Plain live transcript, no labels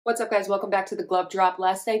What's up, guys? Welcome back to the Glove Drop.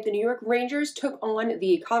 Last night, the New York Rangers took on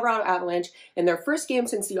the Colorado Avalanche in their first game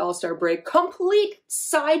since the All-Star break. Complete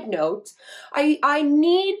side note, I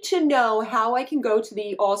need to know how I can go to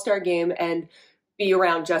the All-Star game and be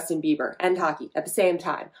around Justin Bieber and hockey at the same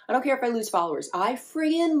time. I don't care if I lose followers. I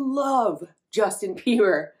friggin' love Justin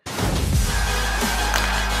Bieber.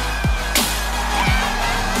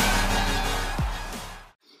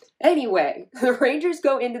 Anyway, the Rangers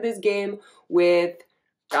go into this game with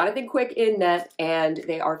Jonathan Quick in net, and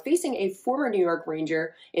they are facing a former New York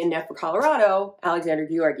Ranger in net for Colorado, Alexander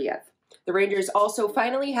Georgiev. The Rangers also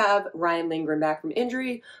finally have Ryan Lindgren back from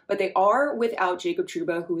injury, but they are without Jacob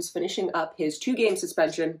Trouba, who is finishing up his 2-game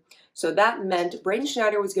suspension. So that meant Braden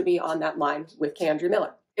Schneider was going to be on that line with K'Andre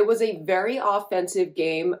Miller. It was a very offensive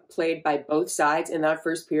game played by both sides in that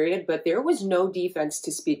first period, but there was no defense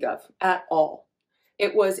to speak of at all.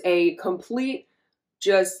 It was a complete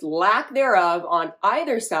just lack thereof on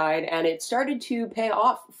either side, and it started to pay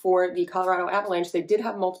off for the Colorado Avalanche. They did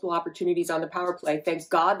have multiple opportunities on the power play. Thanks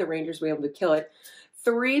God the Rangers were able to kill it.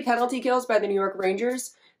 3 penalty kills by the New York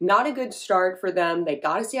Rangers. Not a good start for them. They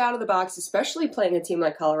got to stay out of the box, especially playing a team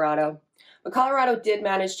like Colorado. But Colorado did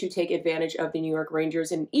manage to take advantage of the New York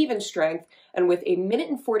Rangers in even strength, and with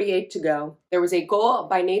 1:48 to go, there was a goal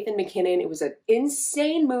by Nathan MacKinnon. It was an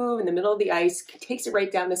insane move in the middle of the ice, takes it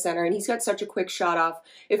right down the center, and he's got such a quick shot off.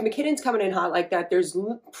 If MacKinnon's coming in hot like that, there's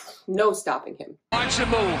no stopping him. Watch the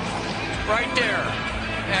move, right there,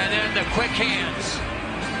 and then the quick hands.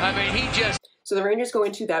 I mean, he just... So the Rangers go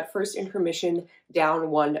into that first intermission down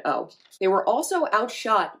 1-0. They were also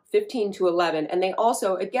outshot 15-11, and they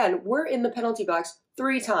also, again, were in the penalty box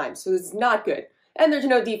 3 times, so it's not good. And there's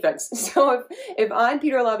no defense. So if I'm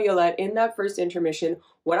Peter Laviolette in that first intermission,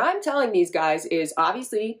 what I'm telling these guys is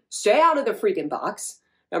obviously stay out of the freaking box.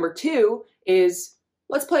 Number 2 is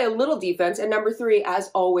let's play a little defense. And number 3, as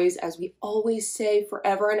always, as we always say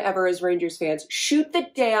forever and ever as Rangers fans, shoot the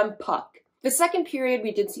damn puck. The second period,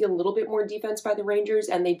 we did see a little bit more defense by the Rangers,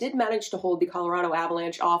 and they did manage to hold the Colorado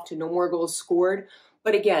Avalanche off to no more goals scored.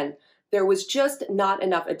 But again, there was just not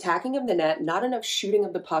enough attacking of the net, not enough shooting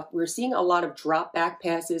of the puck. We're seeing a lot of drop back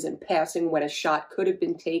passes and passing when a shot could have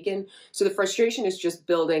been taken. So the frustration is just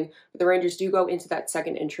building. But the Rangers do go into that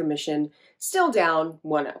second intermission, still down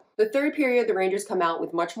 1-0. The third period, the Rangers come out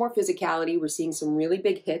with much more physicality. We're seeing some really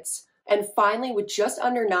big hits. And finally, with just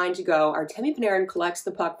under 9 to go, Artemi Panarin collects the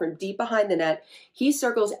puck from deep behind the net. He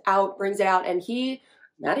circles out, brings it out, and he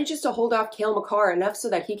manages to hold off Cale Makar enough so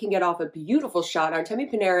that he can get off a beautiful shot.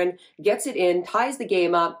 Artemi Panarin gets it in, ties the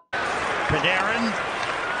game up. Panarin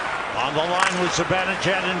on the line with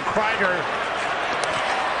Zibanejad and Kreider.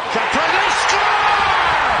 Shot for the score!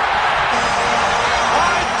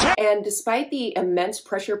 And despite the immense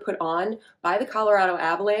pressure put on by the Colorado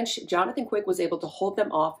Avalanche, Jonathan Quick was able to hold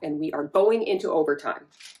them off, and we are going into overtime.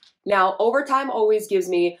 Now, overtime always gives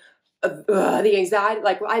me the anxiety,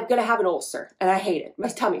 like I'm gonna have an ulcer, and I hate it. My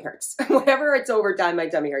tummy hurts. Whenever it's overtime, my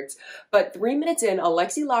tummy hurts. But 3 minutes in,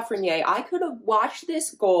 Lafreniere, I could have watched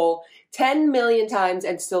this goal 10 million times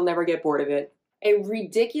and still never get bored of it. A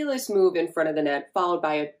ridiculous move in front of the net, followed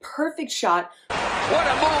by a perfect shot. What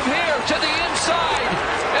a move here to the inside,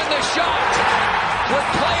 and the shot with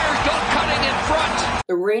players don't cutting in front.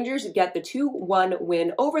 The Rangers get the 2-1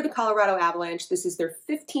 win over the Colorado Avalanche. This is their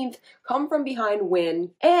 15th come-from-behind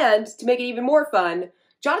win. And to make it even more fun,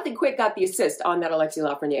 Jonathan Quick got the assist on that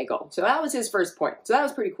Lafreniere goal. So that was his first point. So that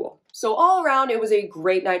was pretty cool. So all around, it was a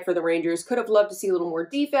great night for the Rangers. Could have loved to see a little more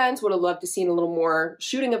defense, would have loved to see a little more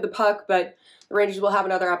shooting of the puck, but the Rangers will have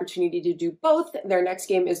another opportunity to do both. Their next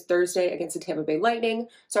game is Thursday against the Tampa Bay Lightning.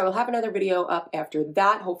 So I will have another video up after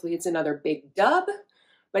that. Hopefully it's another big dub.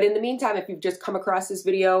 But in the meantime, if you've just come across this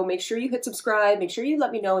video, make sure you hit subscribe. Make sure you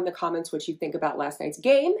let me know in the comments what you think about last night's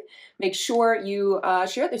game. Make sure you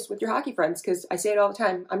share this with your hockey friends, because I say it all the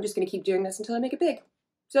time. I'm just going to keep doing this until I make it big.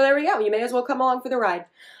 So there we go. You may as well come along for the ride.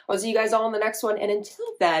 I'll see you guys all in the next one. And until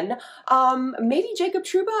then, maybe Jacob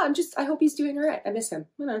Trouba. I hope he's doing all right. I miss him.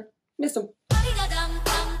 Miss him.